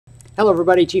Hello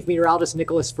everybody, Chief Meteorologist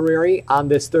Nicholas Ferreri on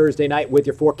this Thursday night with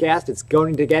your forecast. It's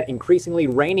going to get increasingly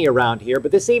rainy around here,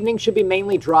 but this evening should be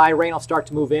mainly dry. Rain will start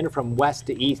to move in from west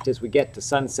to east as we get to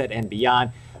sunset and beyond.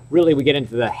 Really, we get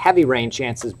into the heavy rain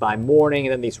chances by morning,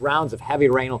 and then these rounds of heavy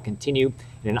rain will continue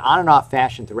in an on and off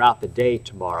fashion throughout the day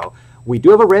tomorrow. We do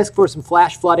have a risk for some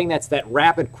flash flooding. That's that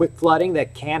rapid, quick flooding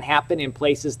that can happen in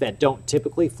places that don't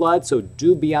typically flood, so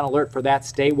do be on alert for that.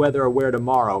 Stay weather aware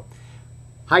tomorrow.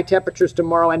 High temperatures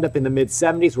tomorrow end up in the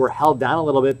mid-70s. We're held down a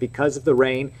little bit because of the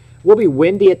rain. We'll be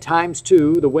windy at times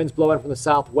too. The wind's blowing from the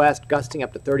southwest, gusting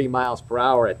up to 30 miles per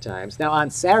hour at times. Now on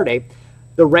Saturday,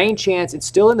 the rain chance, it's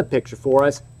still in the picture for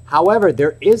us. However,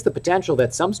 there is the potential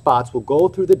that some spots will go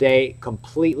through the day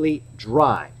completely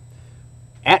dry.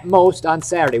 At most on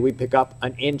Saturday, we pick up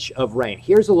an inch of rain.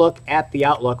 Here's a look at the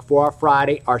outlook for our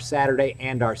Friday, our Saturday,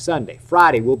 and our Sunday.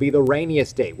 Friday will be the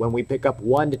rainiest day when we pick up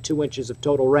 1 to 2 inches of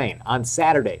total rain. On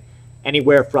Saturday,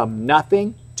 anywhere from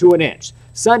nothing to an inch.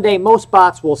 Sunday, most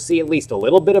spots will see at least a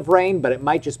little bit of rain, but it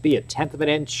might just be 1/10 of an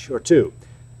inch or two.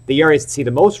 The areas that see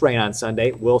the most rain on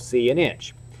Sunday will see an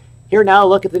inch. Here now,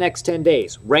 look at the next 10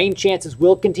 days. Rain chances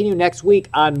will continue next week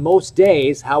on most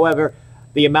days. However,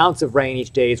 the amounts of rain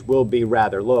each day will be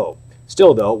rather low.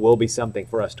 Still, though, will be something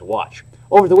for us to watch.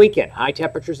 Over the weekend, high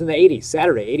temperatures in the 80s.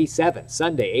 Saturday, 87.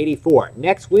 Sunday, 84.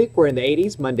 Next week, we're in the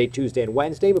 80s, Monday, Tuesday, and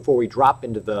Wednesday, before we drop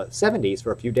into the 70s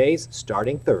for a few days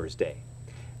starting Thursday.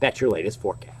 That's your latest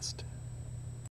forecast.